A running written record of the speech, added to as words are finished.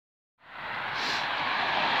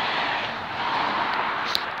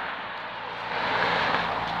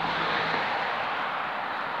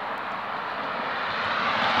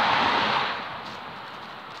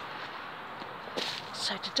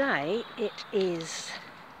today it is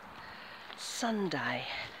Sunday.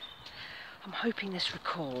 I'm hoping this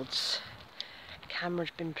records. Camera's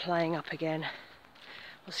been playing up again.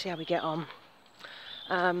 We'll see how we get on.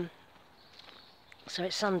 So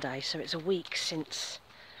it's Sunday, so it's a week since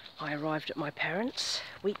I arrived at my parents'.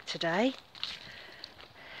 Week today.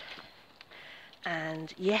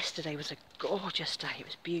 And yesterday was a gorgeous day. It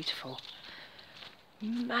was beautiful.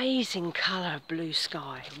 Amazing colour of blue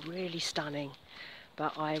sky, really stunning.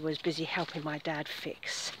 But I was busy helping my dad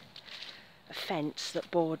fix a fence that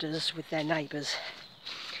borders with their neighbours.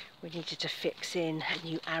 We needed to fix in a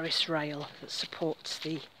new arris rail that supports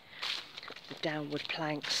the downward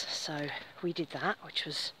planks, so we did that, which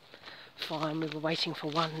was fine. We were waiting for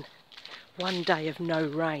one day of no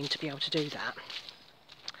rain to be able to do that,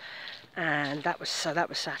 and that was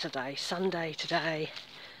Saturday. Sunday today,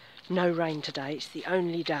 no rain today. It's the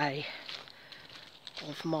only day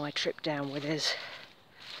of my trip down where there's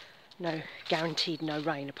no guaranteed no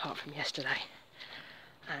rain apart from yesterday,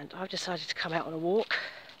 and I've decided to come out on a walk.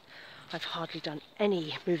 I've hardly done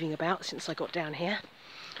any moving about since I got down here,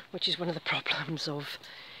 which is one of the problems of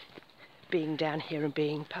being down here and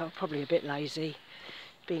being probably a bit lazy,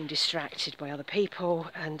 being distracted by other people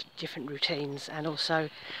and different routines, and also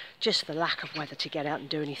just the lack of weather to get out and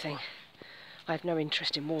do anything. I have no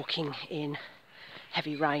interest in walking in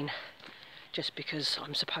heavy rain just because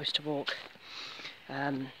I'm supposed to walk.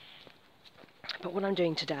 But what I'm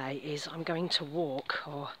doing today is I'm going to walk,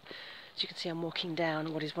 or as you can see I'm walking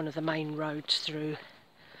down what is one of the main roads through,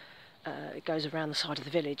 it goes around the side of the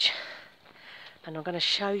village, and I'm going to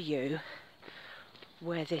show you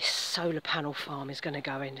where this solar panel farm is going to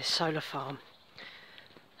go in, this solar farm.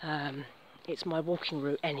 It's my walking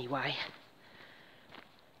route anyway.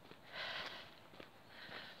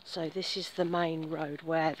 So this is the main road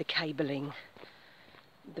where the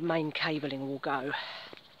main cabling will go.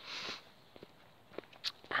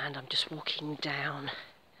 And I'm just walking down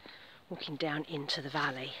into the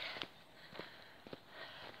valley.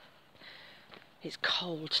 It's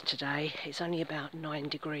cold today. It's only about 9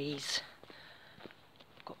 degrees.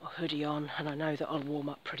 I've got my hoodie on, and I know that I'll warm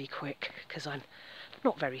up pretty quick because I'm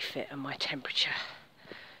not very fit and my temperature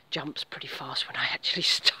jumps pretty fast when I actually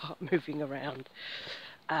start moving around.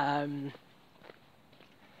 But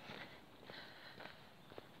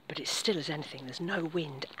it's still as anything. There's no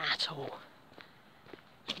wind at all.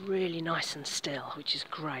 It's really nice and still, which is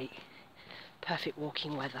great. Perfect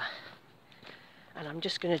walking weather. And I'm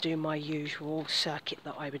just going to do my usual circuit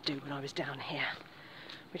that I would do when I was down here,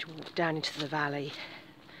 which will walk down into the valley.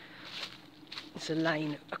 There's a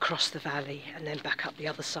lane across the valley and then back up the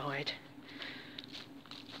other side,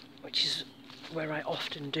 which is where I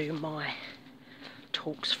often do my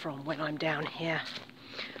talks from when I'm down here.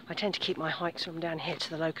 I tend to keep my hikes from down here to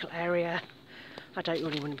the local area. I don't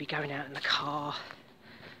really want to be going out in the car.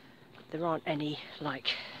 There aren't any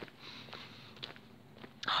like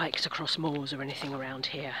hikes across moors or anything around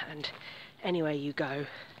here, and anywhere you go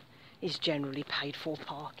is generally paid for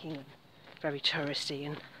parking and very touristy,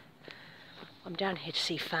 and I'm down here to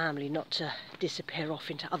see family, not to disappear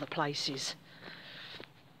off into other places.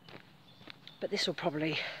 But this will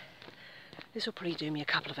probably do me a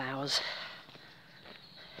couple of hours.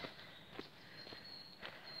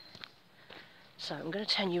 So I'm going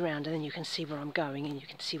to turn you around and then you can see where I'm going, and you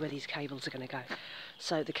can see where these cables are going to go.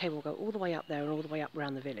 So the cable will go all the way up there and all the way up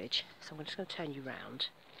around the village. So I'm just going to turn you round.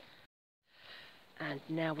 And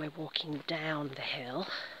now we're walking down the hill.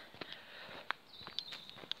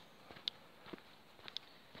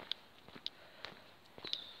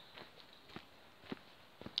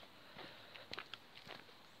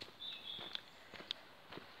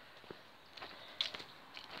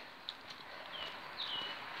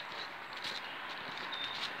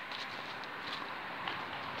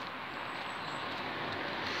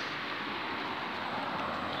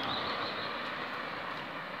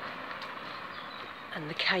 And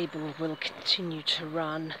the cable will continue to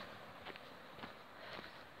run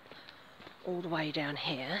all the way down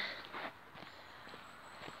here.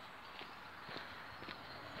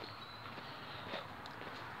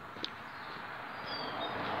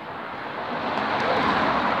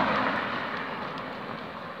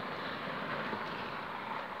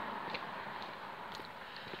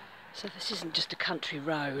 So this isn't just a country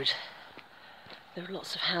road. There are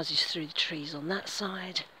lots of houses through the trees on that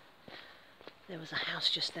side. There was a house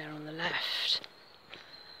just there on the left.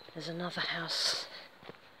 There's another house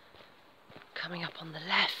coming up on the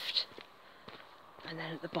left. And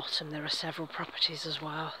then at the bottom there are several properties as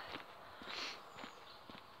well.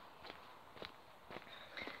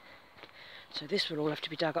 So this will all have to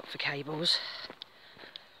be dug up for cables.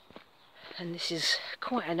 And this is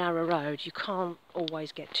quite a narrow road. You can't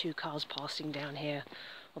always get 2 cars passing down here,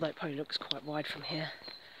 although it probably looks quite wide from here.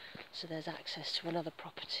 So there's access to another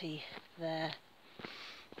property there.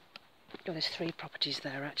 Oh, there's 3 properties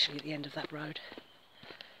there actually at the end of that road.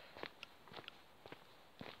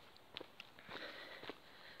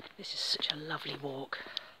 This is such a lovely walk.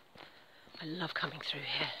 I love coming through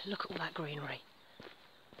here. Look at all that greenery.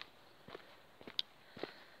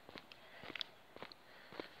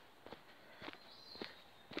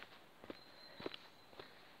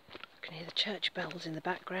 You can hear the church bells in the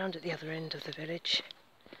background at the other end of the village.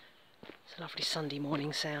 It's a lovely Sunday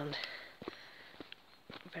morning sound.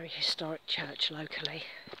 A very historic church locally.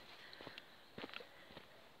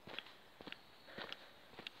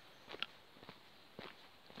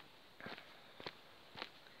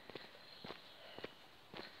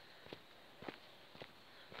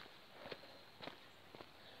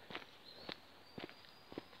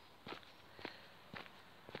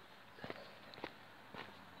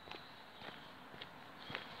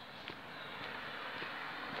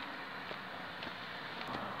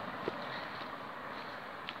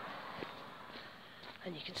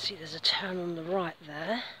 And you can see there's a turn on the right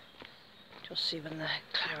there. You'll see when the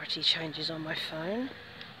clarity changes on my phone.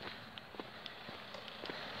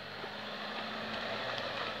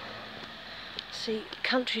 See,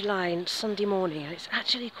 Country Lane, Sunday morning, and it's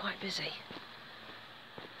actually quite busy.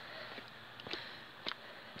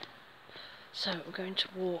 So I'm going to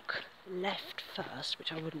walk left first,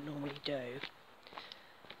 which I wouldn't normally do.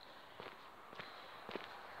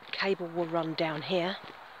 Cable will run down here.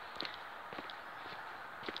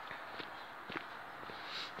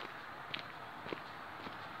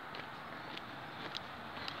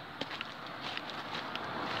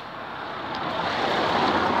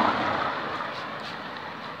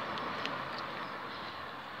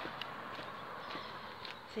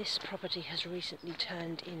 This property has recently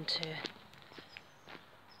turned into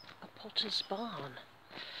a potter's barn,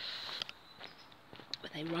 where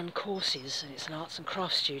they run courses, and it's an arts and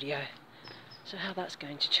crafts studio. So how that's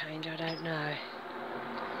going to change, I don't know.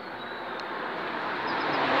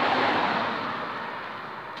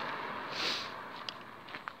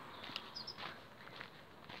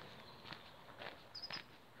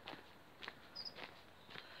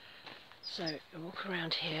 So I walk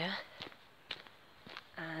around here.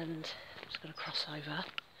 And I'm just going to cross over.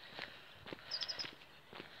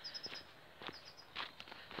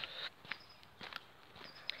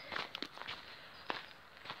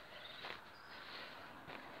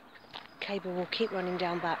 Cable will keep running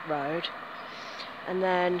down that road, and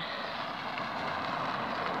then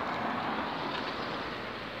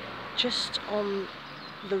just on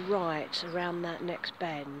the right around that next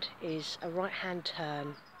bend is a right-hand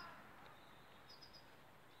turn.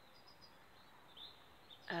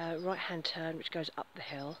 Right-hand turn which goes up the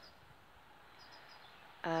hill,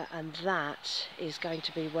 and that is going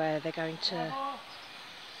to be where they're going to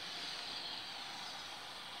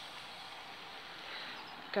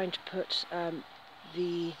put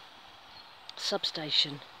the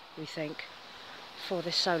substation, we think, for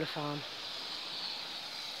this solar farm.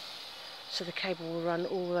 So the cable will run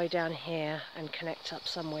all the way down here and connect up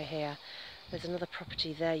somewhere here. There's another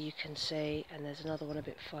property there you can see, and there's another one a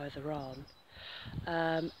bit further on.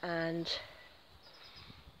 And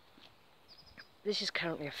this is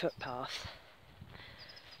currently a footpath.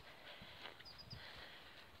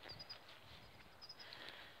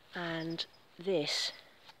 And this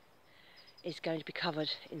is going to be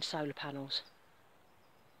covered in solar panels.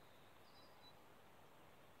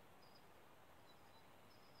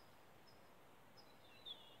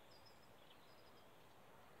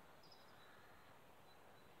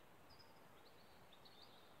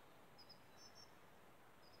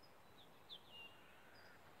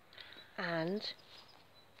 And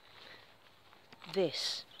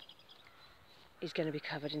this is going to be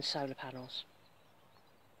covered in solar panels.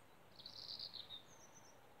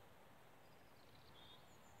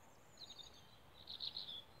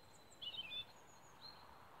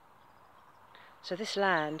 So this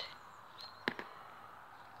land,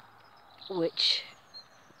 which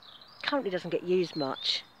currently doesn't get used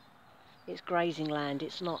much, it's grazing land,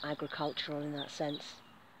 it's not agricultural in that sense.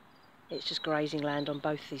 It's just grazing land on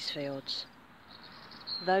both these fields.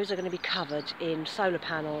 Those are going to be covered in solar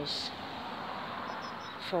panels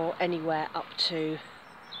for anywhere up to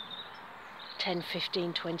 10,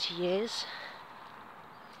 15, 20 years.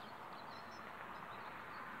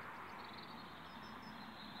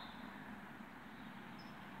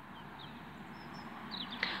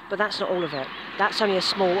 But that's not all of it. That's only a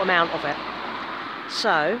small amount of it.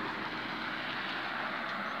 So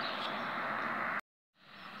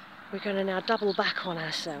We're going to now double back on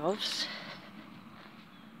ourselves.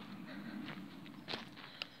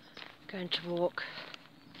 Going to walk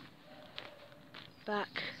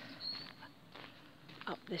back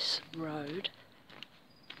up this road.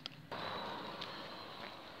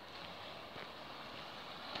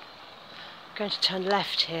 Going to turn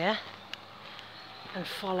left here and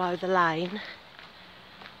follow the lane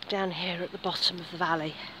down here at the bottom of the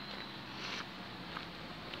valley.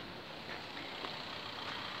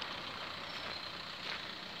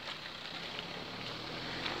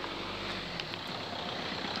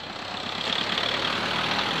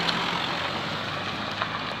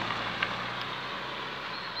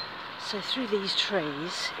 So through these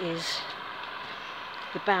trees is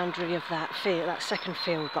the boundary of that field, that second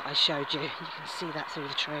field that I showed you. You can see that through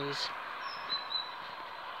the trees.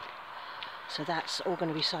 So that's all going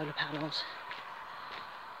to be solar panels.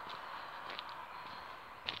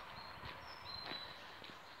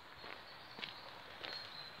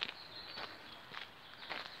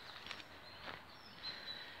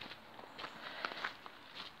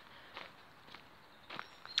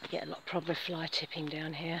 Get a lot of problem with fly tipping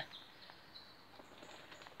down here.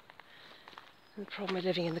 And the problem with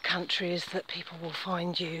living in the country is that people will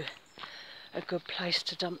find you a good place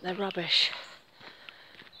to dump their rubbish.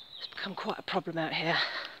 It's become quite a problem out here.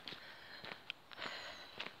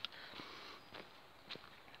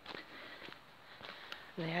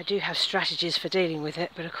 And I do have strategies for dealing with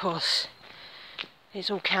it, but of course it's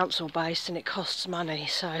all council based and it costs money,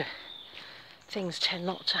 so things tend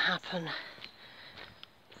not to happen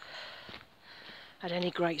at any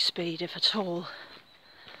great speed, if at all.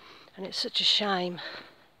 And it's such a shame,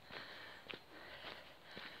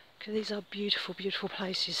 because these are beautiful, beautiful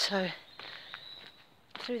places. So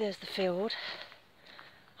through there's the field.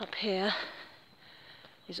 Up here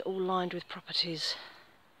is all lined with properties,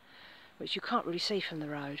 which you can't really see from the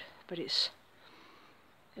road, but it's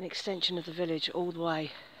an extension of the village all the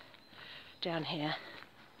way down here.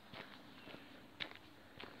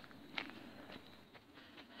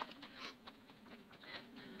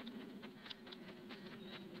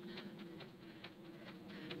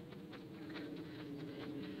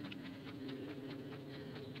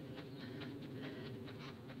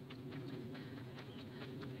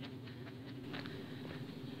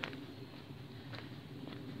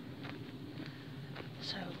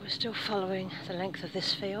 So we're still following the length of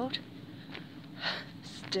this field.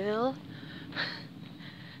 Still,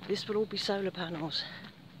 this will all be solar panels.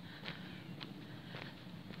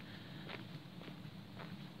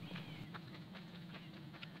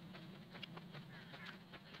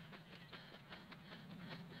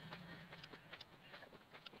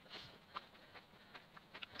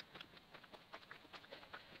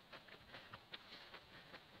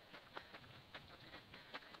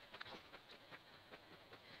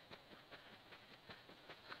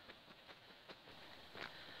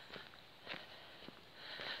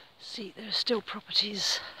 See, there are still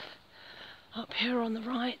properties up here on the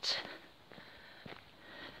right.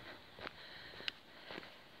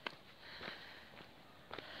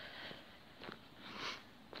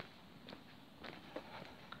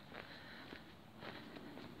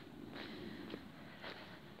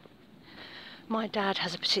 My dad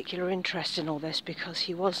has a particular interest in all this because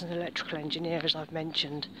he was an electrical engineer, as I've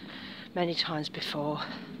mentioned many times before.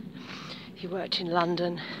 He worked in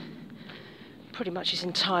London pretty much his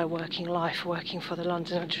entire working life, working for the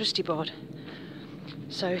London Electricity Board.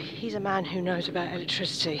 So he's a man who knows about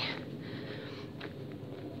electricity.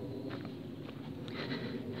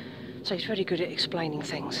 So he's very good at explaining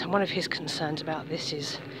things. And one of his concerns about this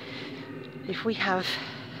is if we have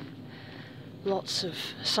lots of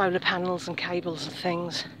solar panels and cables and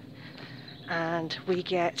things, and we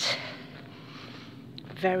get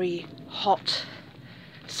very hot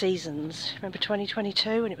seasons. Remember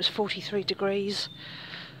 2022 when it was 43 degrees?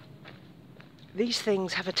 These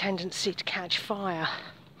things have a tendency to catch fire,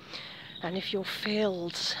 and if your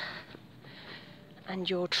fields and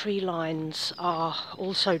your tree lines are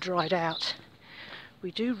also dried out,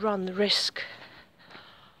 we do run the risk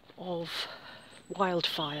of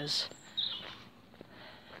wildfires.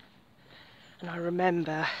 And I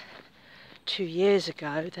remember 2 years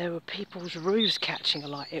ago there were people's roofs catching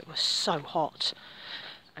alight. It was so hot.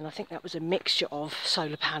 And I think that was a mixture of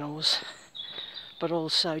solar panels, but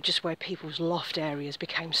also just where people's loft areas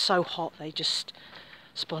became so hot they just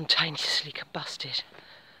spontaneously combusted.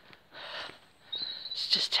 It's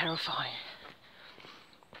just terrifying.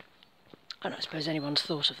 I don't suppose anyone's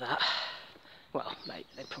thought of that. Well,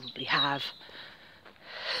 they probably have.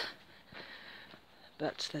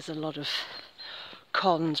 But there's a lot of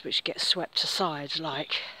cons which get swept aside,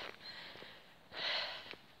 like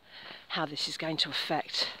how this is going to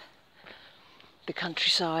affect the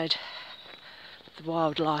countryside, the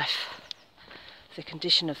wildlife, the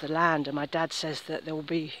condition of the land. And my dad says that there will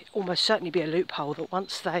be almost certainly be a loophole that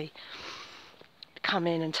once they come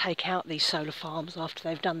in and take out these solar farms after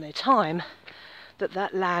they've done their time,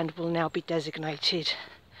 that land will now be designated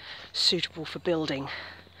suitable for building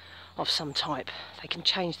of some type. They can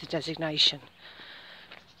change the designation,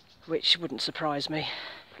 which wouldn't surprise me.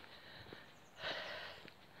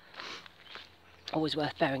 Always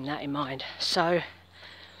worth bearing that in mind. So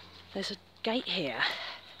there's a gate here.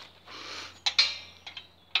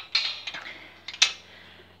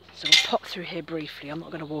 So I'll pop through here briefly. I'm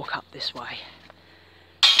not going to walk up this way.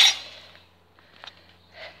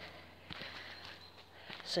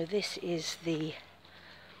 So this is the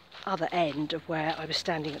other end of where I was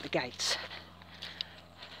standing at the gates.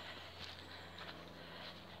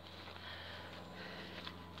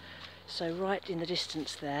 So right in the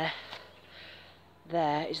distance there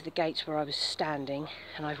is the gates where I was standing,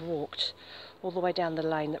 and I've walked all the way down the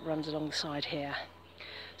lane that runs along the side here.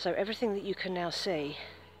 So everything that you can now see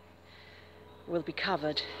will be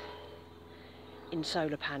covered in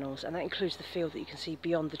solar panels, and that includes the field that you can see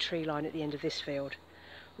beyond the tree line at the end of this field,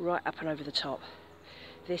 right up and over the top.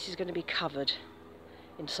 This is going to be covered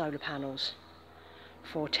in solar panels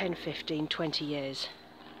for 10, 15, 20 years.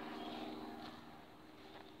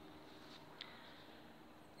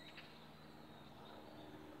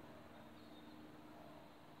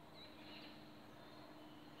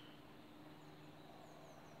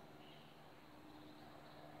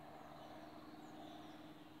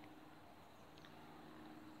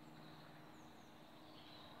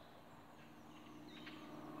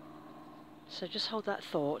 So just hold that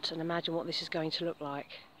thought and imagine what this is going to look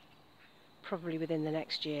like, probably within the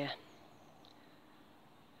next year.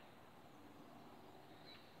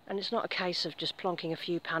 And it's not a case of just plonking a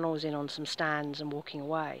few panels in on some stands and walking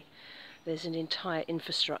away. There's an entire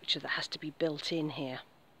infrastructure that has to be built in here.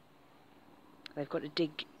 They've got to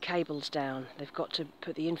dig cables down, they've got to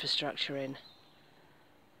put the infrastructure in.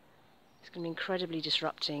 It's going to be incredibly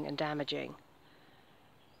disrupting and damaging.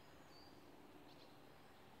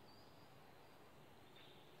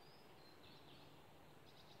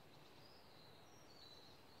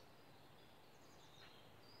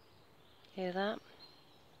 Hear that?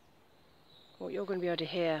 What you're going to be able to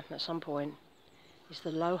hear at some point is the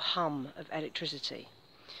low hum of electricity.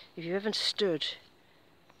 If you've ever stood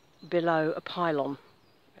below a pylon,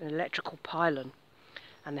 an electrical pylon,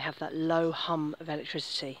 and they have that low hum of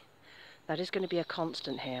electricity, that is going to be a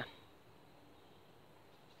constant here,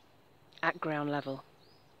 at ground level.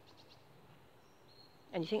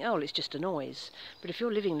 And you think, oh, well, it's just a noise. But if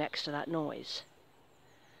you're living next to that noise,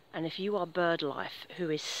 and if you are bird life who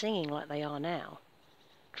is singing like they are now,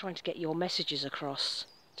 trying to get your messages across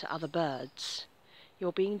to other birds,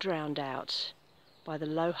 you're being drowned out by the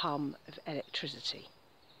low hum of electricity.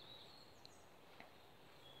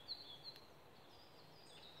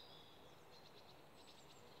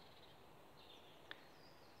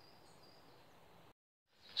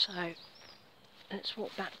 So let's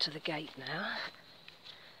walk back to the gate now.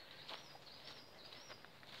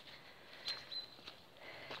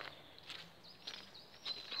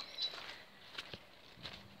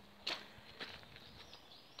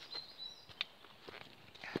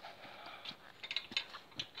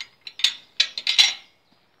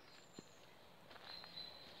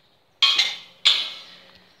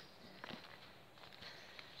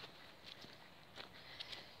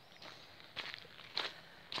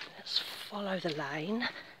 Let's follow the lane.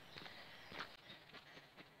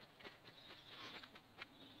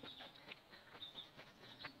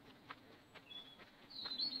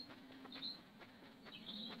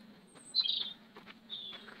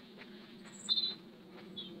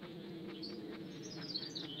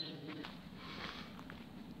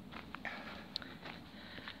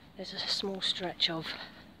 There's a small stretch of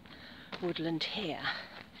woodland here,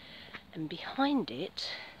 and behind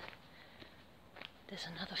it there's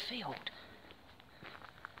another field.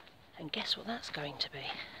 And guess what that's going to be?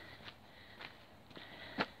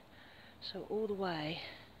 So all the way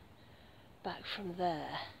back from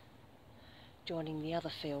there, joining the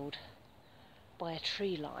other field by a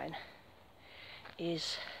tree line,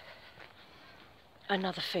 is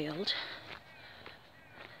another field,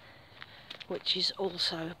 which is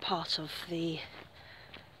also part of the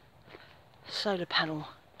solar panel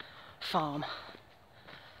farm.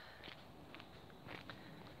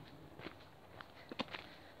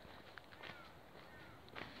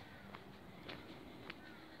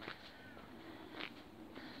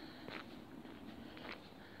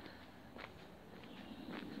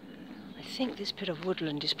 I think this bit of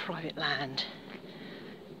woodland is private land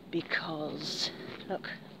because, look,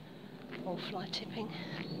 all fly tipping,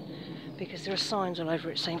 because there are signs all over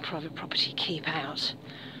it saying private property, keep out.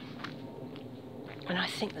 And I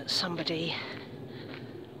think that somebody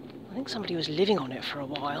was living on it for a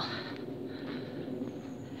while.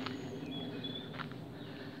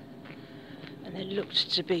 And there looked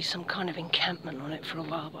to be some kind of encampment on it for a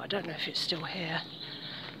while, but I don't know if it's still here.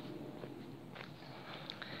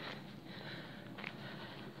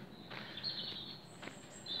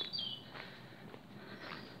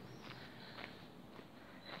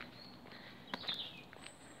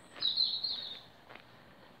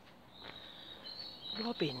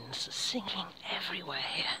 Robins singing everywhere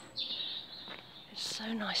here. It's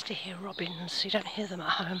so nice to hear robins. You don't hear them at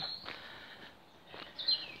home.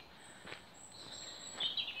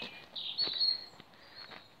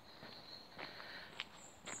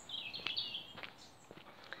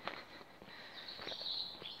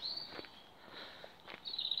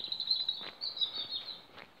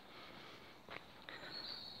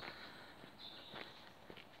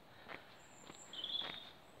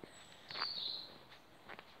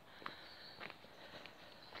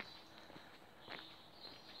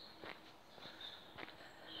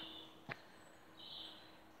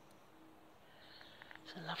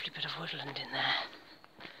 There's a lovely bit of woodland in there.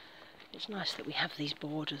 It's nice that we have these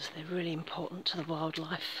borders. They're really important to the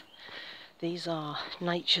wildlife. These are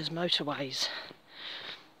nature's motorways,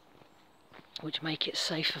 which make it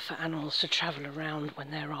safer for animals to travel around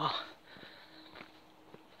when there are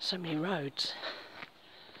so many roads.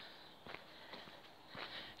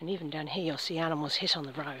 And even down here you'll see animals hit on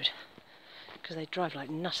the road because they drive like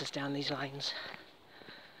nutters down these lanes.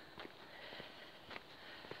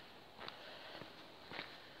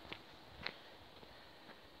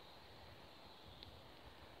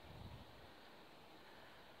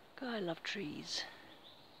 I love trees.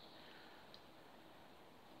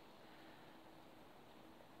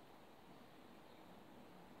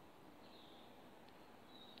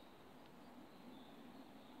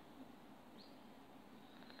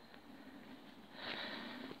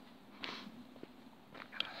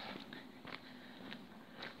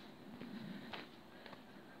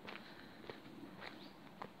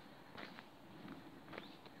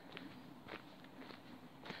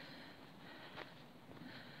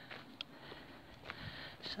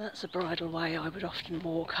 So that's the bridle way I would often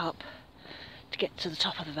walk up to get to the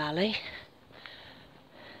top of the valley.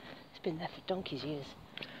 It's been there for donkey's years.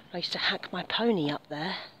 I used to hack my pony up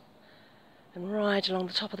there and ride along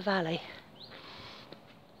the top of the valley.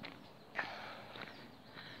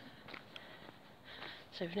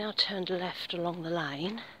 So we've now turned left along the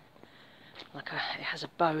lane, it has a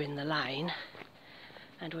bow in the lane,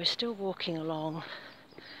 and we're still walking along,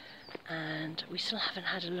 and we still haven't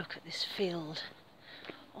had a look at this field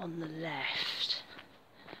on the left,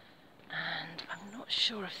 and I'm not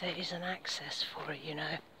sure if there is an access for it, you know.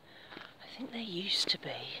 I think there used to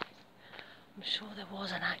be. I'm sure there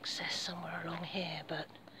was an access somewhere along here, but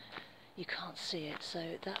you can't see it, so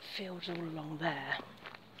that field's all along there.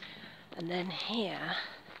 And then here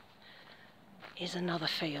is another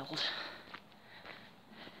field.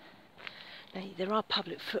 Now, there are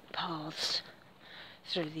public footpaths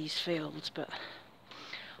through these fields, but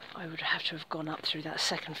I would have to have gone up through that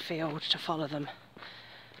second field to follow them,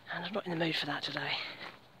 and I'm not in the mood for that today.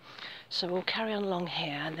 So we'll carry on along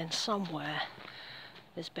here, and then somewhere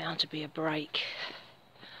there's bound to be a break,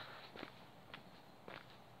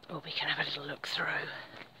 or we can have a little look through.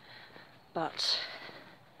 But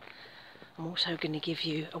I'm also going to give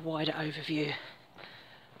you a wider overview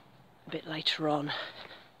a bit later on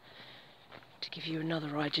to give you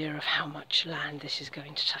another idea of how much land this is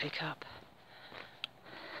going to take up.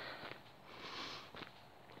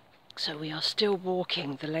 So we are still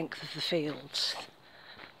walking the length of the fields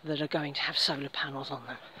that are going to have solar panels on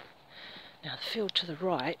them. Now the field to the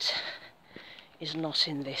right is not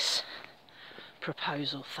in this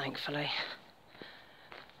proposal, thankfully.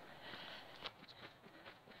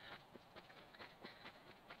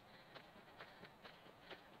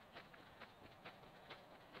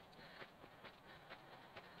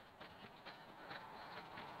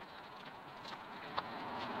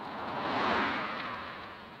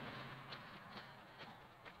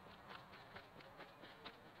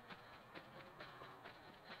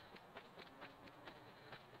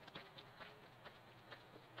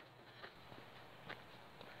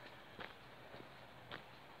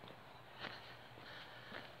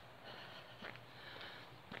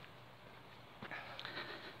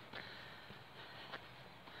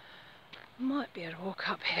 Might be able to walk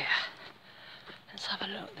up here. Let's have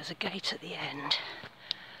a look. There's a gate at the end.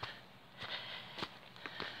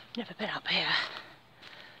 Never been up here.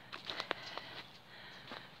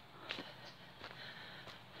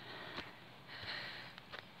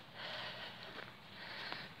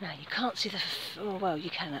 Now you can't see the, oh, well you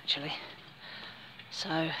can actually.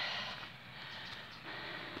 So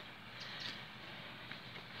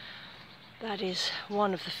that is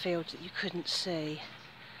one of the fields that you couldn't see.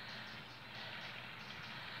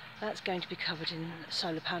 That's going to be covered in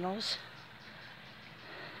solar panels.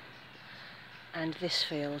 And this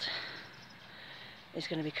field is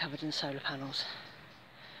going to be covered in solar panels.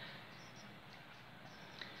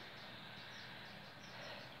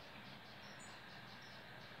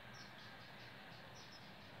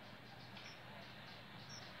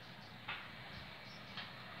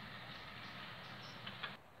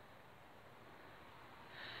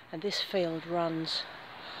 And this field runs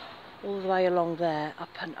all the way along there, up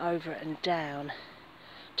and over and down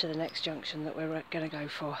to the next junction that we're going to go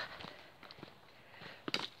for.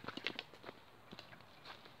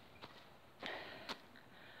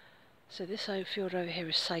 So this field over here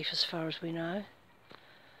is safe as far as we know.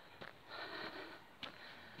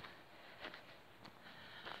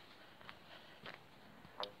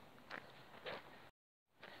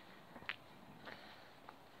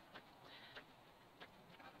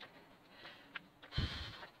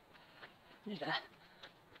 There.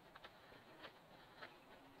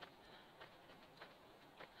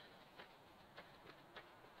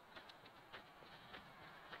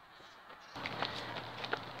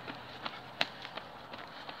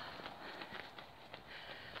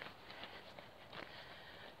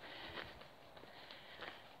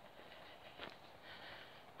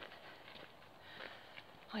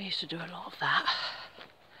 I used to do a lot of that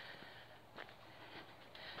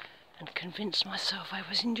and convince myself I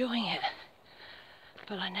was enjoying it,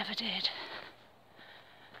 but I never did.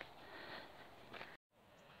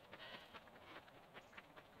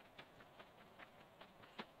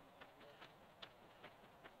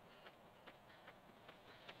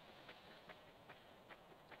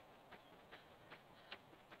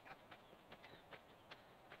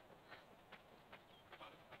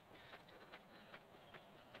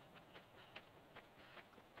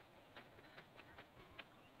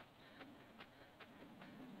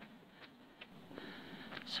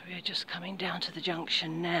 So we are just coming down to the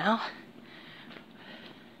junction now.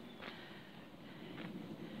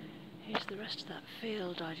 Here's the rest of that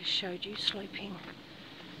field I just showed you, sloping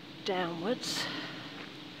downwards.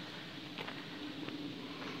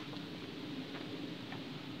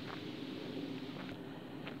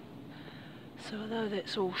 So although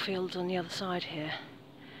it's all fields on the other side here,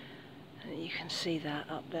 you can see that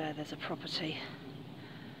up there's a property.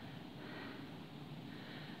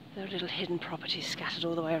 There are little hidden properties scattered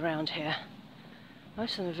all the way around here.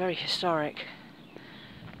 Most of them are very historic,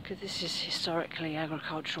 because this is historically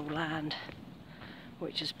agricultural land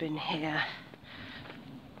which has been here,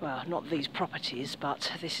 well, not these properties,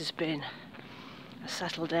 but this has been a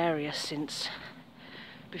settled area since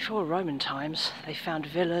before Roman times. They found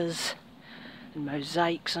villas and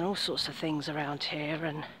mosaics and all sorts of things around here,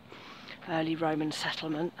 and early Roman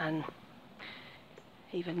settlement, and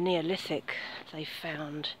even Neolithic. They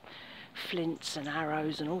found flints and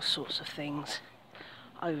arrows and all sorts of things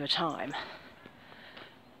over time.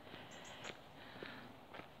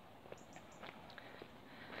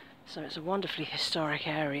 So it's a wonderfully historic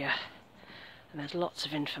area, and there's lots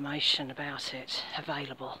of information about it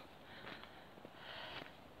available.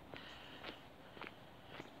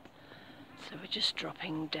 So we're just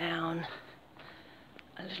dropping down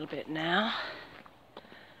a little bit now.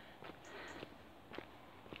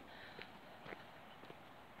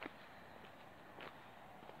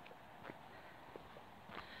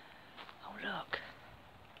 Oh look,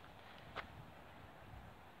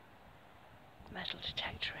 metal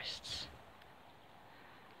detectorists.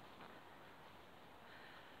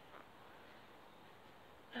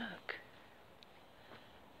 Look.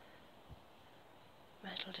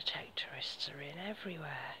 Metal detectorists are in everywhere.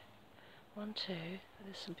 1, 2,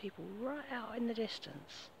 there's some people right out in the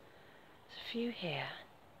distance. There's a few here,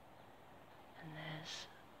 and there's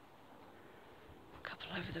a couple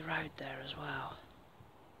over the road there as well.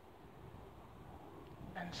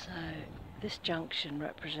 And so this junction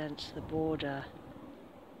represents the border,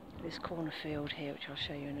 this cornfield here, which I'll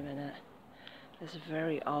show you in a minute. There's a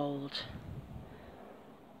very old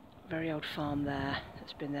farm there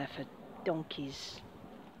that's been there for donkeys,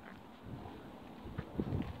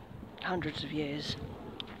 hundreds of years.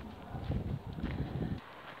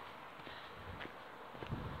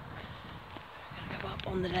 We're going to go up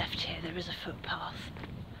on the left here. There is a footpath,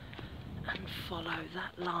 and follow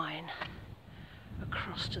that line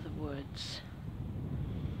across to the woods.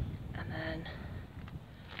 then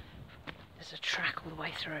there's a track all the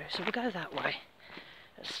way through, so we'll go that way.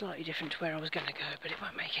 That's slightly different to where I was going to go, but it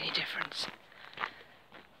won't make any difference.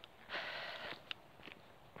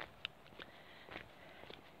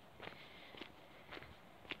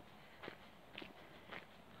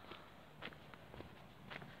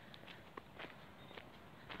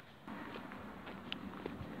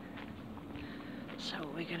 So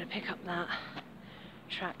we're going to pick up that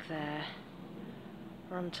track there,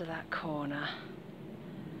 run to that corner,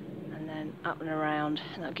 and then up and around,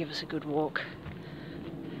 and that'll give us a good walk.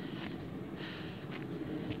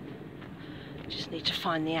 Just need to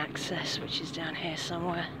find the access, which is down here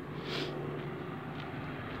somewhere.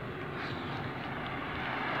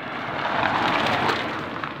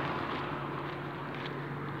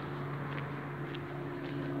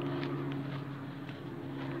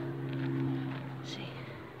 See,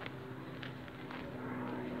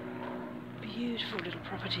 beautiful little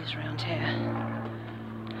properties around here.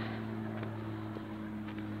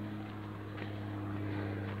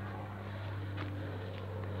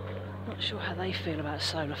 Not sure how they feel about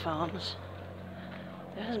solar farms.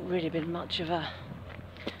 There hasn't really been much of a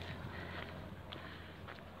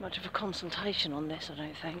consultation on this, I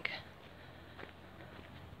don't think.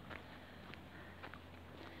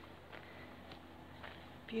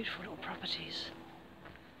 Beautiful little properties.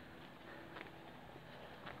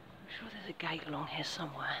 I'm sure there's a gate along here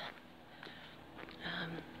somewhere.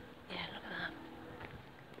 Yeah, look at that.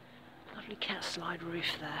 Lovely cat slide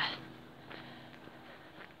roof there.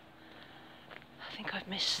 I think I've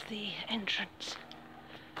missed the entrance.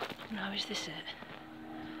 No, is this it?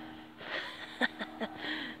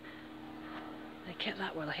 They kept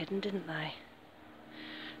that well hidden, didn't they?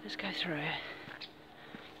 Let's go through.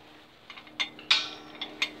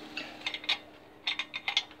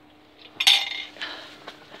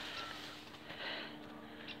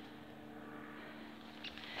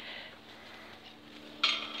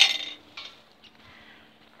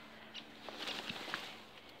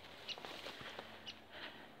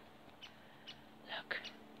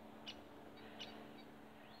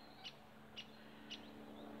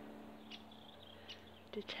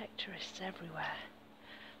 Detectorists everywhere.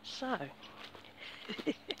 So,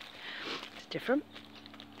 it's different.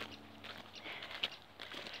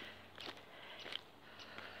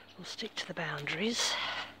 We'll stick to the boundaries.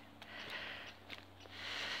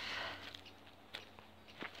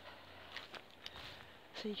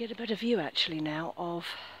 So you get a better view actually now of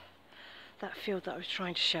that field that I was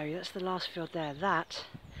trying to show you. That's the last field there. That,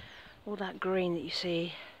 all that green that you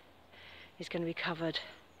see is going to be covered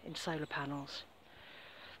in solar panels.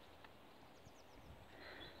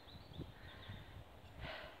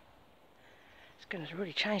 Going to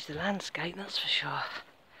really change the landscape, that's for sure.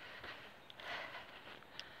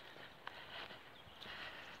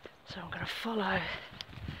 So I'm going to follow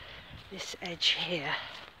this edge here,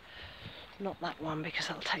 not that one because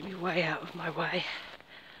that'll take me way out of my way.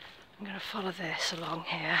 I'm going to follow this along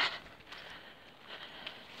here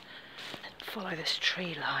and follow this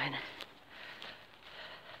tree line.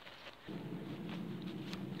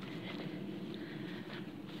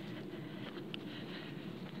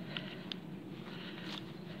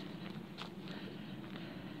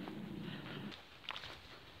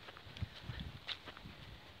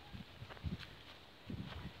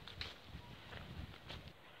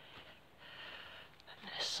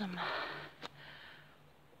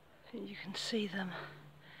 You can see them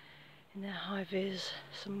in their high vis,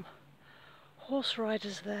 some horse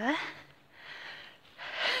riders there.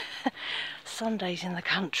 Sundays in the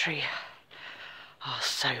country are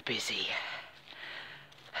so busy.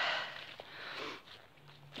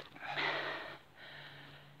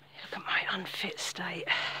 Look at my unfit state.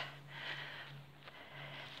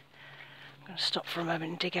 I'm going to stop for a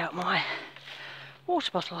moment and dig out my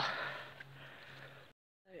water bottle.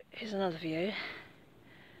 So here's another view.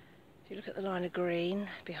 If you look at the line of green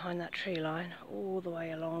behind that tree line, all the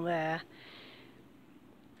way along there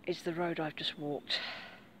is the road I've just walked,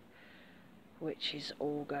 which is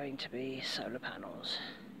all going to be solar panels.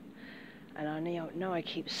 And I know I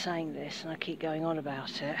keep saying this and I keep going on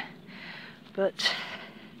about it, but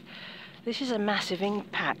this is a massive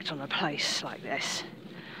impact on a place like this.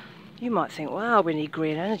 You might think, wow, we need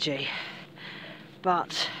green energy,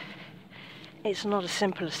 but it's not as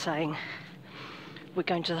simple as saying we're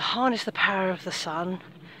going to harness the power of the sun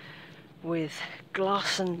with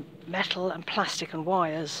glass and metal and plastic and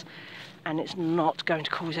wires, and it's not going to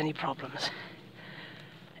cause any problems.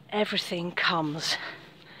 Everything comes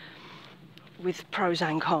with pros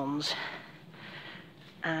and cons,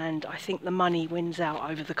 and I think the money wins out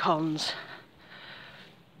over the cons.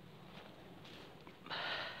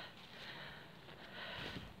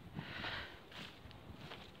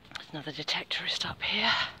 Another detectorist up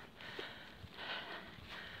here.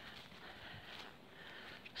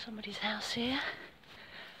 Somebody's house here.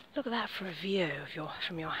 Look at that for a view of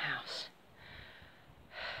from your house.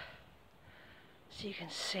 So you can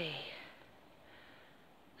see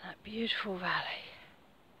that beautiful valley.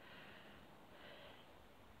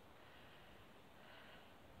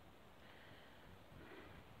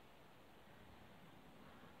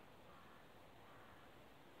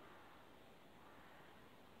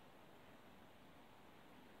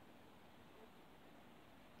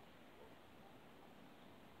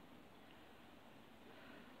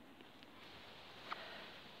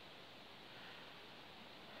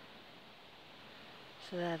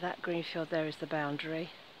 So there, that green field there is the boundary,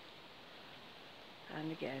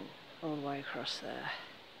 and again all the way across there.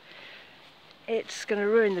 It's going to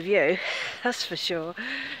ruin the view, that's for sure.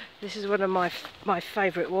 This is one of my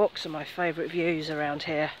favourite walks and my favourite views around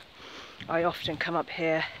here. I often come up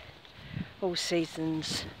here all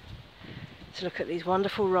seasons to look at these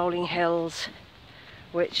wonderful rolling hills,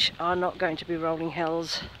 which are not going to be rolling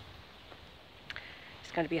hills.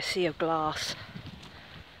 It's going to be a sea of glass,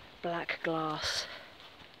 black glass.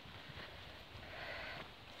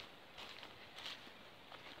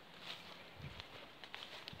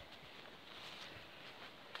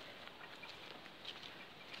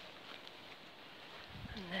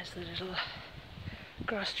 There's the little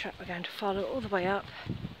grass track we're going to follow all the way up.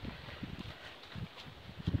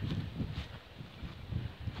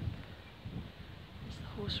 There's the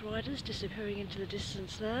horse riders disappearing into the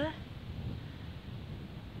distance there.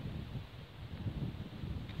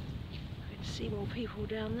 I can see more people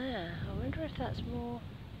down there. I wonder if that's more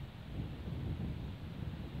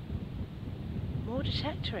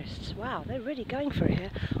detectorists. Wow, they're really going for it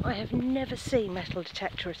here. I have never seen metal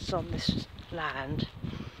detectorists on this land,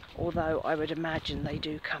 although I would imagine they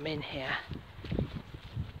do come in here.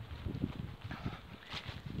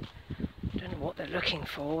 Don't know what they're looking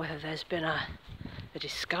for, whether there's been a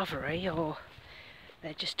discovery or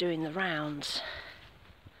they're just doing the rounds.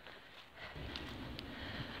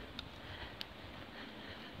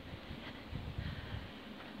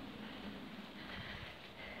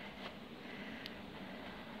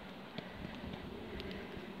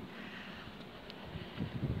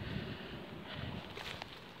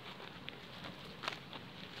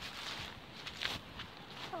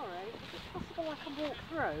 I can walk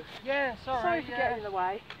through. Yeah, sorry for getting in the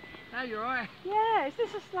way. No, you're right. Yeah, is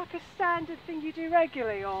this like a standard thing you do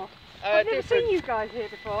regularly, or? I've never seen you guys here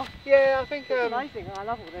before. Yeah, I think. It's amazing. I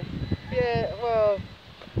love all this. Yeah, well,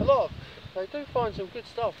 a lot of they do find some good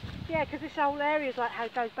stuff. Yeah, because this whole area is like how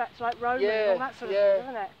it goes back to like Roman and all that sort of thing,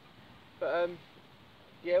 doesn't it? But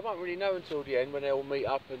yeah, I won't really know until the end when they all meet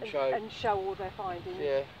up and show all their findings.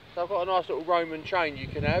 Yeah, so I've got a nice little Roman chain you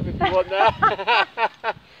can have if you want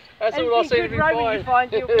that. That's all I seem to be Roman you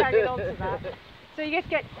find, you'll hang on to that. So you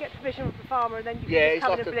get permission from the farmer, and then you can just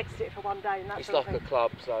come and blitz it for one day and that it's sort of like thing. A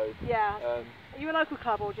club, so. Yeah. Are you a local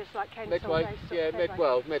club or just like Kent? Medway,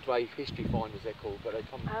 Medway History Finders they're called, but they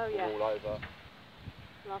come from all over.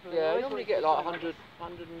 Lovely. Yeah, I normally get like 100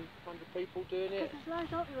 people doing it. There's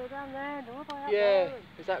loads up there down there and all the way up there. there.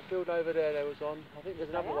 There's that field over there that was on. I think there's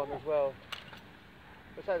another one as well.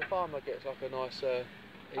 But so the farmer gets like a nice,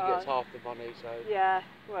 he gets half the money, so. Yeah,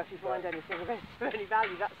 well if you find anything of any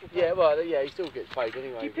value, that's the thing. Yeah, well, yeah, he still gets paid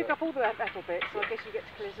anyway. Do you pick up all the metal bits, so I guess you get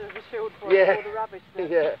to clear some of his field for him, all the rubbish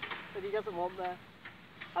that he doesn't want there.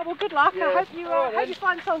 Oh well, good luck. I hope you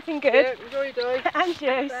find something good. Yeah, enjoy your day. And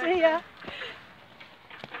you, see ya.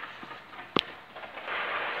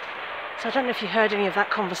 So I don't know if you heard any of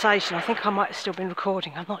that conversation. I think I might have still been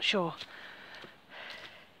recording, I'm not sure.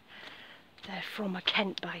 They're from a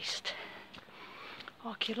Kent-based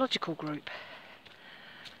archaeological group.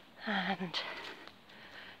 And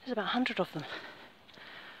there's about 100 of them.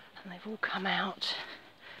 And they've all come out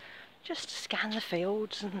just to scan the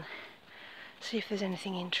fields and see if there's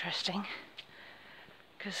anything interesting.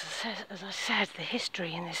 Because as I said, the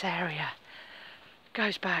history in this area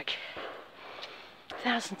goes back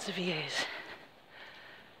thousands of years,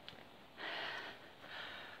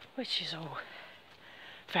 which is all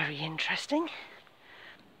very interesting.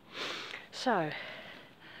 So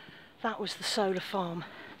that was the solar farm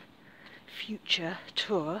future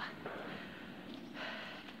tour,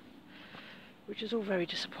 which is all very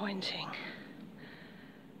disappointing.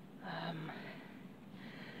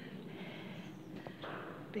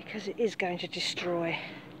 Because it is going to destroy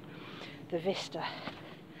the vista,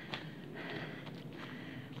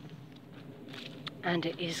 and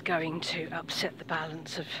it is going to upset the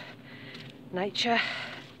balance of nature,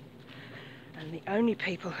 and the only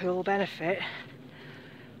people who will benefit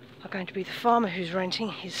are going to be the farmer who's renting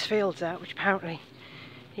his fields out, which apparently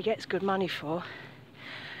he gets good money for.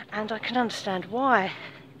 And I can understand why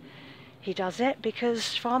he does it,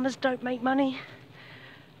 because farmers don't make money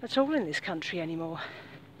at all in this country anymore.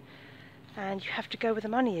 And you have to go where the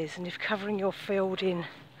money is, and if covering your field in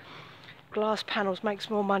glass panels makes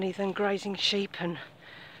more money than grazing sheep and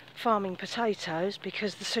farming potatoes,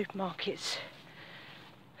 because the supermarkets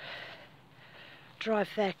drive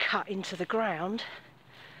their cut into the ground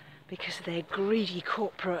because they're greedy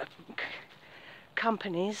corporate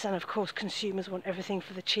companies, and of course consumers want everything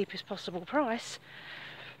for the cheapest possible price,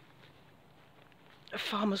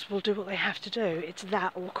 farmers will do what they have to do. It's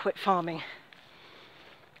that or quit farming.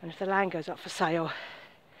 And if the land goes up for sale,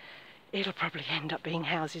 it'll probably end up being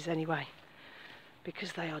houses anyway,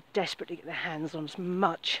 because they are desperate to get their hands on as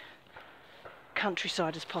much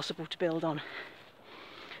countryside as possible to build on,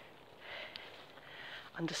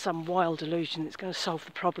 under some wild illusion that's going to solve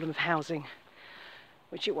the problem of housing,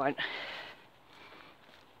 which it won't,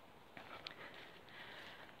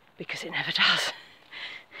 because it never does.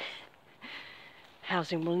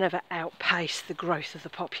 Housing will never outpace the growth of the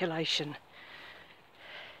population,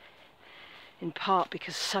 in part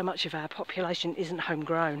because so much of our population isn't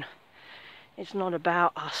homegrown. It's not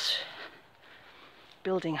about us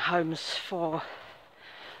building homes for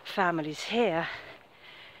families here,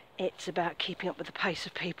 it's about keeping up with the pace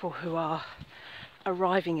of people who are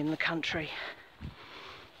arriving in the country.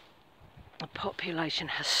 The population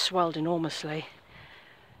has swelled enormously,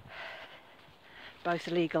 both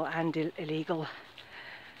legal and illegal,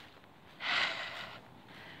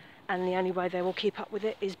 and the only way they will keep up with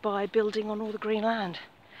it is by building on all the green land.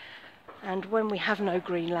 And when we have no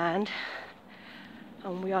green land,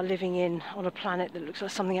 and we are living on a planet that looks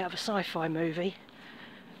like something out of a sci-fi movie,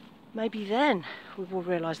 maybe then we will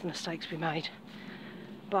realise the mistakes we made.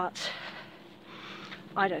 But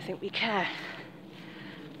I don't think we care,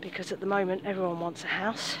 because at the moment everyone wants a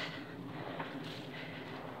house.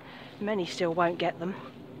 Many still won't get them,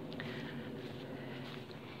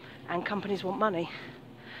 and companies want money.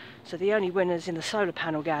 So the only winners in the solar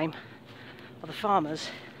panel game are the farmers,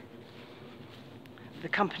 the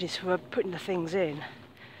companies who are putting the things in,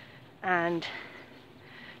 and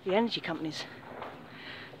the energy companies,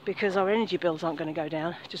 because our energy bills aren't going to go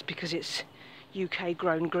down just because it's UK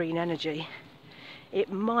grown green energy.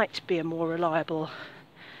 It might be a more reliable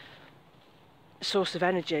source of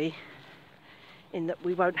energy in that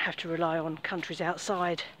we won't have to rely on countries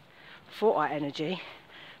outside for our energy,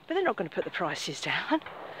 but they're not going to put the prices down.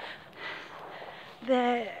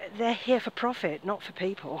 They're here for profit, not for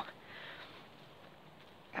people.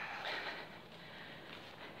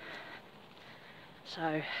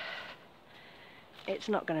 So it's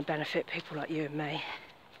not going to benefit people like you and me.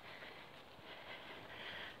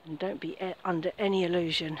 And don't be under any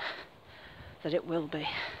illusion that it will be,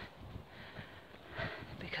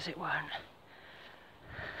 because it won't.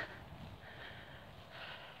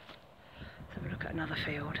 Let's have a look at another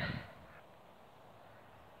field.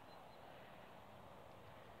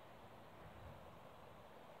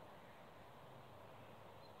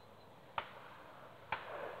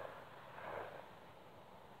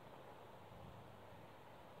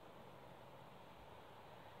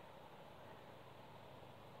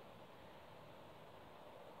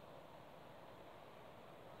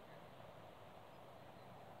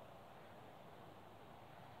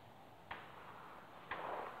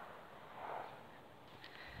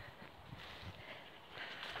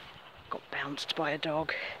 Bounced by a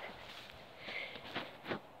dog.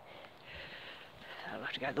 I'll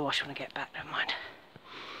have to go to the wash when I get back, never mind.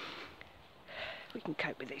 We can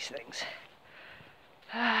cope with these things.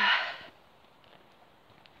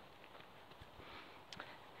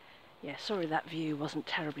 Yeah, sorry that view wasn't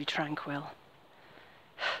terribly tranquil.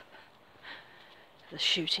 The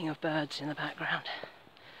shooting of birds in the background.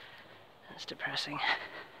 That's depressing.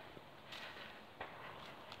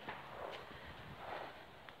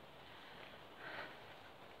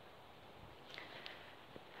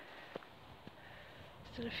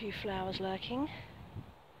 Still a few flowers lurking.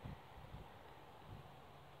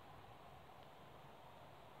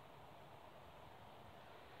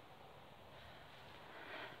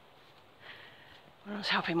 When I was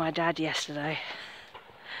helping my dad yesterday,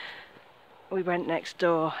 we went next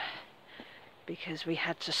door because we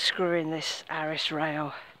had to screw in this Arris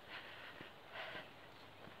rail,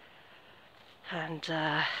 and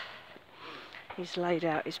he's laid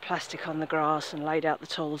out his plastic on the grass and laid out the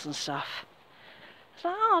tools and stuff. It's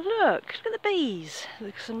like, oh look at the bees,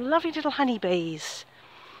 look, some lovely little honey bees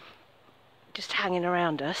just hanging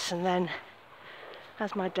around us. And then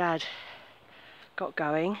as my dad got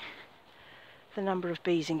going, the number of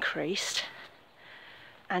bees increased,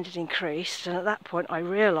 and it increased, and at that point I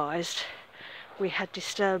realised we had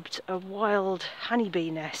disturbed a wild honeybee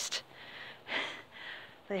nest.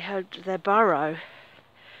 They had their burrow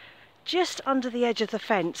just under the edge of the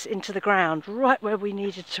fence into the ground, right where we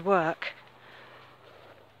needed to work.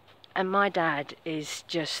 And my dad is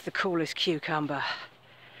just the coolest cucumber.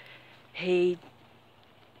 He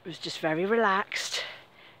was just very relaxed,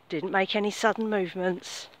 didn't make any sudden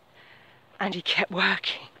movements, and he kept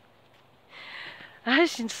working.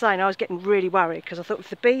 That's insane. I was getting really worried because I thought if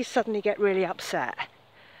the bees suddenly get really upset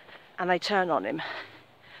and they turn on him,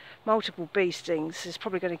 multiple bee stings is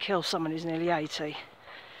probably going to kill someone who's nearly 80.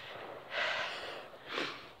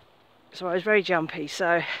 So I was very jumpy,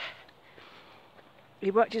 so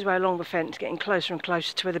he worked his way along the fence, getting closer and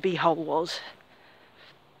closer to where the bee hole was,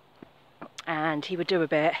 and he would do a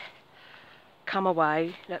bit, come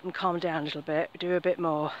away, let them calm down a little bit, do a bit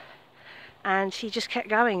more, and he just kept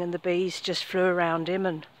going, and the bees just flew around him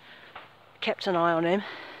and kept an eye on him.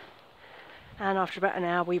 And after about an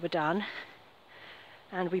hour we were done,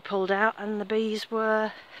 and we pulled out and the bees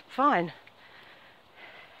were fine.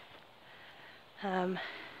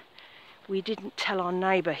 We didn't tell our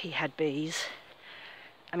neighbour he had bees.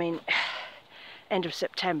 I mean, end of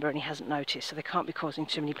September and he hasn't noticed, so they can't be causing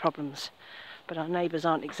too many problems. But our neighbours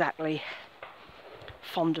aren't exactly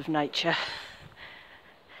fond of nature.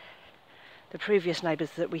 The previous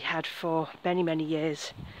neighbours that we had for many, many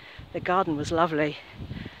years, the garden was lovely.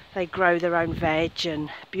 They grow their own veg and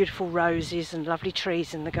beautiful roses and lovely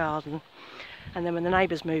trees in the garden. And then when the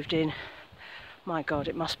neighbours moved in, my God,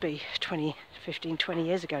 it must be 15, 20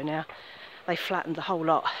 years ago now, they flattened the whole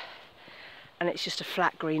lot. And it's just a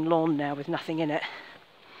flat green lawn now with nothing in it.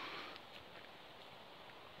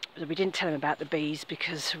 So we didn't tell him about the bees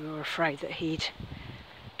because we were afraid that he'd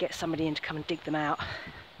get somebody in to come and dig them out.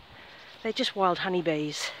 They're just wild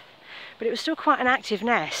honeybees. But it was still quite an active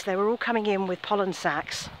nest. They were all coming in with pollen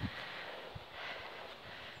sacs.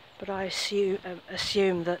 But I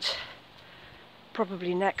assume that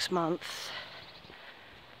probably next month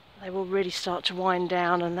they will really start to wind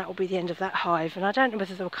down, and that will be the end of that hive. And I don't know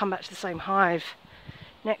whether they'll come back to the same hive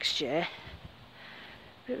next year.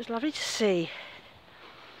 But it was lovely to see.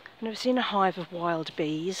 I've never seen a hive of wild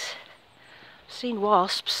bees. I've seen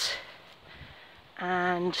wasps,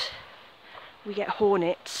 and we get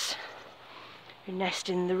hornets who nest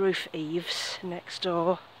in the roof eaves next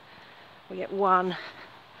door. We get one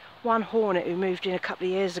hornet who moved in a couple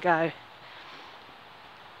of years ago.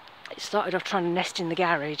 It started off trying to nest in the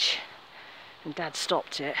garage, and Dad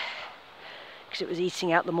stopped it because it was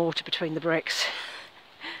eating out the mortar between the bricks.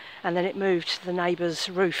 And then it moved to the neighbour's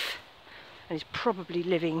roof, and is probably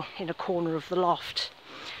living in a corner of the loft.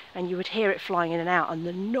 And you would hear it flying in and out, and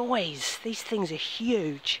the noise, these things are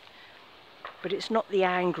huge. But it's not the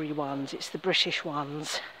angry ones, it's the British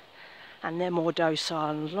ones. And they're more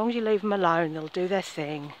docile. As long as you leave them alone, they'll do their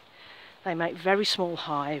thing. They make very small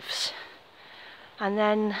hives. And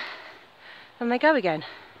then they go again.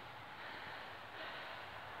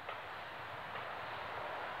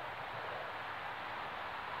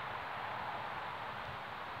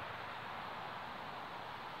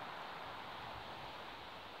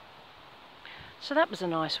 So that was a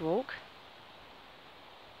nice walk.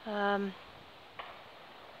 A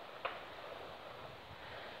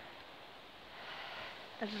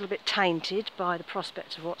little bit tainted by the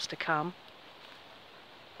prospect of what's to come.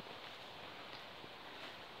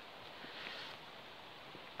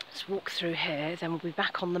 Let's walk through here, then we'll be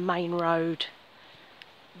back on the main road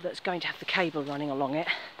that's going to have the cable running along it,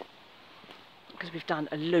 because we've done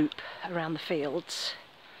a loop around the fields.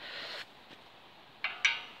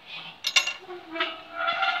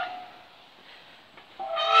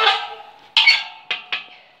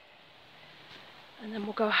 And then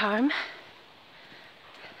we'll go home,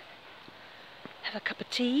 have a cup of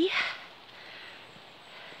tea,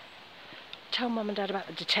 tell Mum and Dad about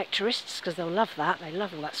the detectorists, because they'll love that, they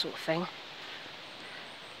love all that sort of thing.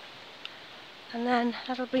 And then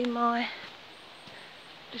that'll be my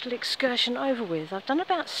little excursion over with. I've done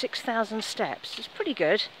about 6,000 steps, it's pretty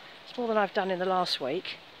good, it's more than I've done in the last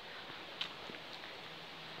week.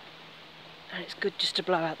 And it's good just to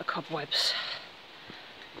blow out the cobwebs.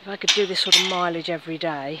 If I could do this sort of mileage every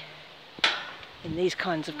day in these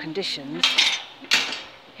kinds of conditions,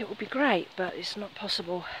 it would be great, but it's not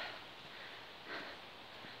possible.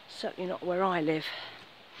 Certainly not where I live.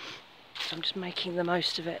 So I'm just making the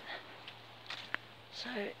most of it. So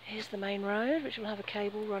here's the main road, which will have a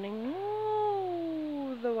cable running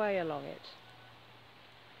all the way along it.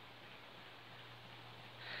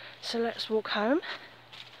 So let's walk home.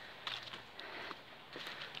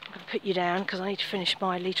 I'm going to put you down because I need to finish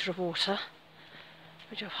my litre of water,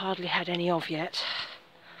 which I've hardly had any of yet,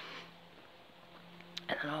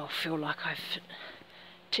 and then I'll feel like I've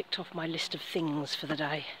ticked off my list of things for the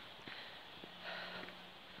day.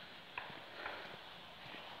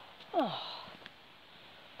 Oh,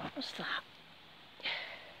 what's that?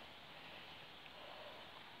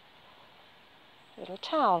 Little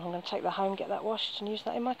towel. I'm going to take that home, get that washed and use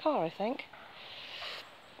that in my car, I think.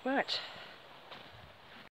 Right.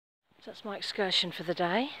 So that's my excursion for the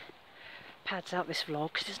day. Pads out this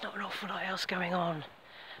vlog because there's not an awful lot else going on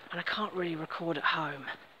and I can't really record at home.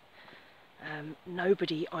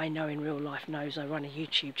 Nobody I know in real life knows I run a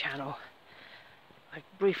YouTube channel. I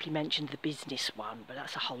briefly mentioned the business one, but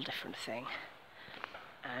that's a whole different thing.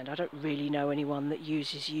 And I don't really know anyone that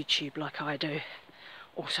uses YouTube like I do,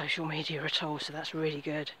 or social media at all, so that's really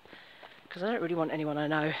good. Because I don't really want anyone I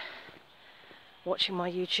know watching my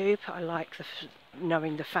YouTube. I like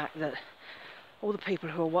knowing the fact that all the people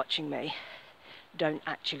who are watching me don't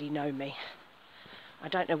actually know me. I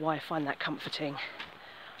don't know why I find that comforting.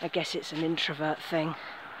 I guess it's an introvert thing.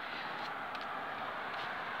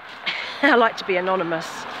 I like to be anonymous.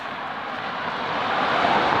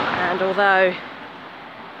 And although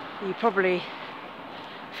you probably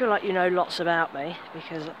feel like you know lots about me,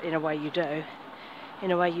 because in a way you do,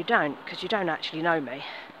 in a way you don't, because you don't actually know me.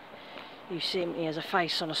 You see me as a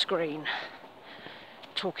face on a screen,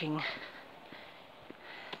 talking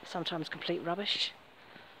sometimes complete rubbish,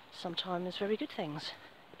 sometimes very good things.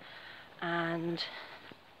 And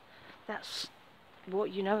that's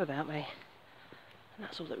what you know about me. And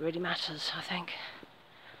that's all that really matters, I think.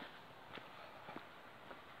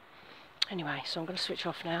 Anyway, so I'm going to switch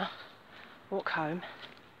off now, walk home,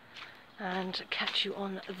 and catch you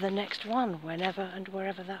on the next one, whenever and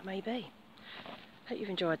wherever that may be. Hope you've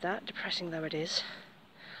enjoyed that, depressing though it is.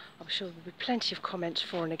 I'm sure there'll be plenty of comments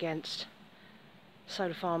for and against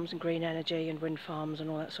solar farms and green energy and wind farms and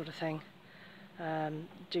all that sort of thing.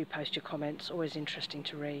 Do post your comments, always interesting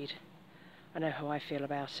to read. I know how I feel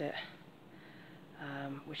about it,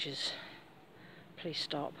 which is please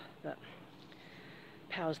stop, but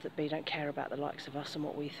powers that be don't care about the likes of us and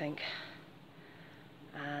what we think,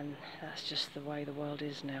 and that's just the way the world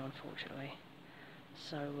is now, unfortunately.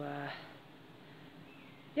 So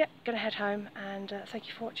yeah, gonna head home, and thank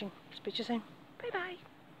you for watching. Speak to you soon. Bye bye.